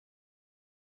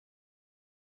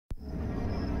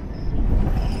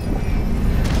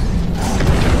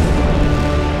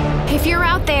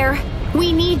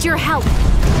We need your help.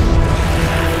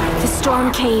 The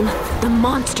storm came. The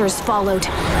monsters followed.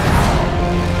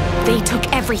 They took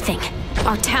everything.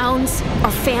 Our towns,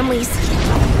 our families.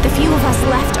 The few of us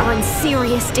left are in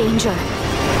serious danger.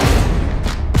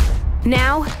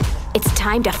 Now, it's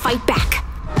time to fight back.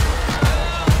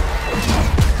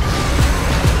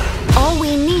 All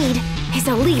we need is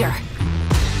a leader.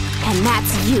 And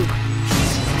that's you.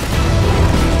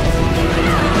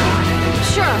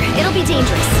 Sure, it'll be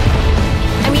dangerous.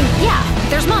 I mean, yeah,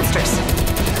 there's monsters.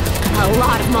 A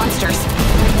lot of monsters.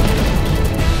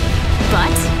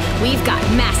 But we've got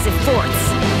massive forts.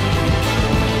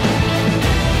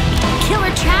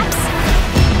 Killer traps.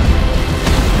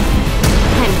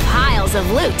 And piles of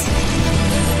loot.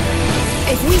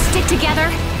 If we stick together,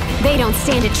 they don't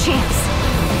stand a chance.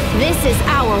 This is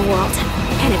our world,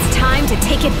 and it's time to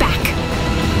take it back.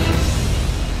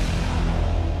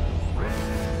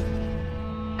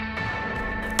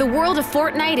 The world of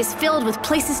Fortnite is filled with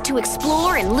places to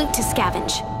explore and loot to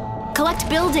scavenge. Collect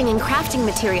building and crafting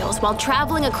materials while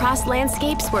traveling across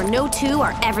landscapes where no two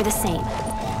are ever the same.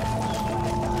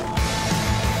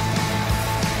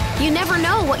 You never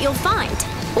know what you'll find,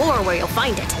 or where you'll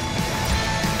find it.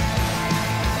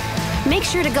 Make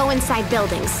sure to go inside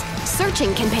buildings.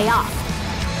 Searching can pay off.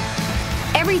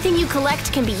 Everything you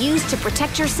collect can be used to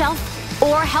protect yourself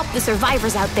or help the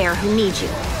survivors out there who need you.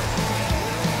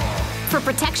 For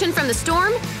protection from the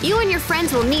storm, you and your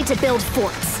friends will need to build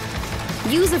forts.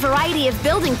 Use a variety of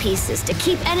building pieces to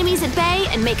keep enemies at bay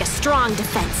and make a strong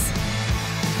defense.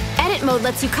 Edit mode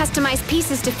lets you customize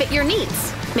pieces to fit your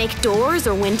needs. Make doors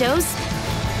or windows,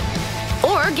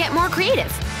 or get more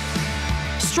creative.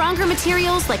 Stronger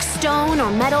materials like stone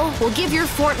or metal will give your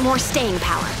fort more staying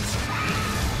power.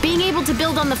 Being able to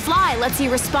build on the fly lets you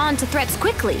respond to threats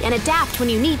quickly and adapt when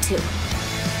you need to.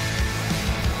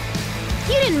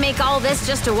 You didn't make all this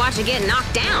just to watch it get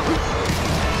knocked down.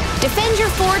 Defend your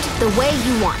fort the way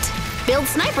you want. Build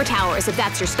sniper towers if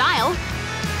that's your style.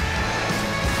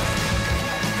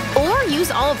 Or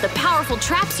use all of the powerful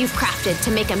traps you've crafted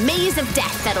to make a maze of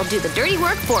death that'll do the dirty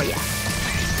work for you.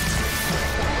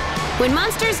 When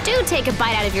monsters do take a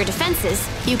bite out of your defenses,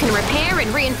 you can repair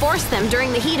and reinforce them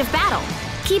during the heat of battle.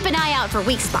 Keep an eye out for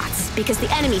weak spots, because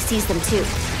the enemy sees them too.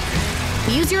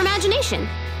 Use your imagination.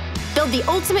 Build the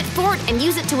ultimate fort and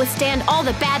use it to withstand all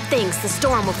the bad things the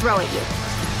storm will throw at you.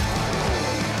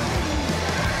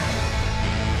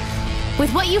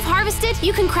 With what you've harvested,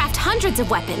 you can craft hundreds of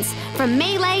weapons, from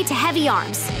melee to heavy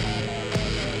arms.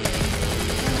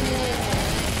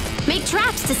 Make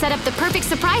traps to set up the perfect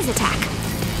surprise attack.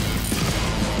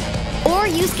 Or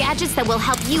use gadgets that will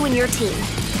help you and your team.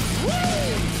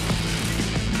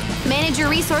 Manage your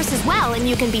resources well and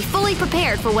you can be fully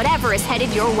prepared for whatever is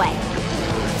headed your way.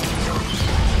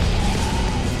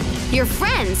 Your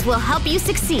friends will help you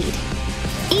succeed.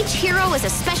 Each hero is a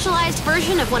specialized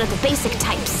version of one of the basic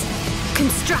types.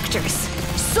 Constructors,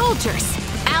 soldiers,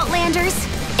 outlanders,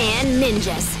 and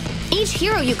ninjas. Each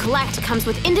hero you collect comes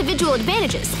with individual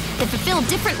advantages that fulfill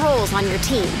different roles on your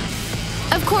team.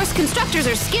 Of course, constructors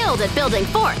are skilled at building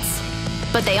forts,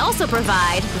 but they also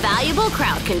provide valuable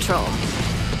crowd control.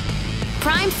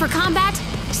 Primed for combat,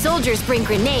 soldiers bring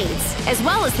grenades, as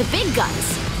well as the big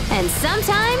guns, and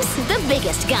sometimes the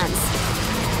biggest guns.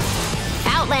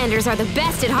 Outlanders are the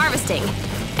best at harvesting,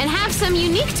 and have some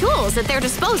unique tools at their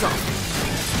disposal.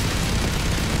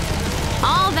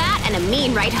 All that and a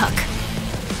mean right hook.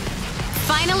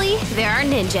 Finally, there are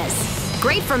ninjas.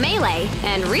 Great for melee,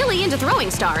 and really into throwing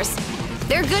stars.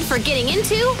 They're good for getting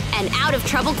into and out of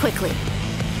trouble quickly.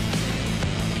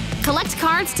 Collect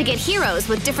cards to get heroes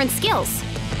with different skills.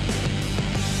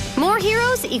 More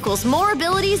heroes equals more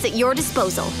abilities at your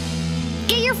disposal.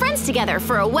 Get your friends together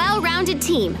for a well-rounded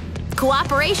team.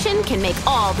 Cooperation can make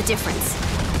all the difference.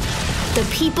 The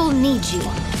people need you.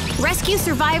 Rescue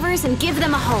survivors and give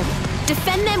them a home.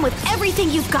 Defend them with everything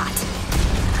you've got.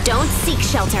 Don't seek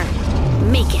shelter.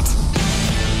 Make it.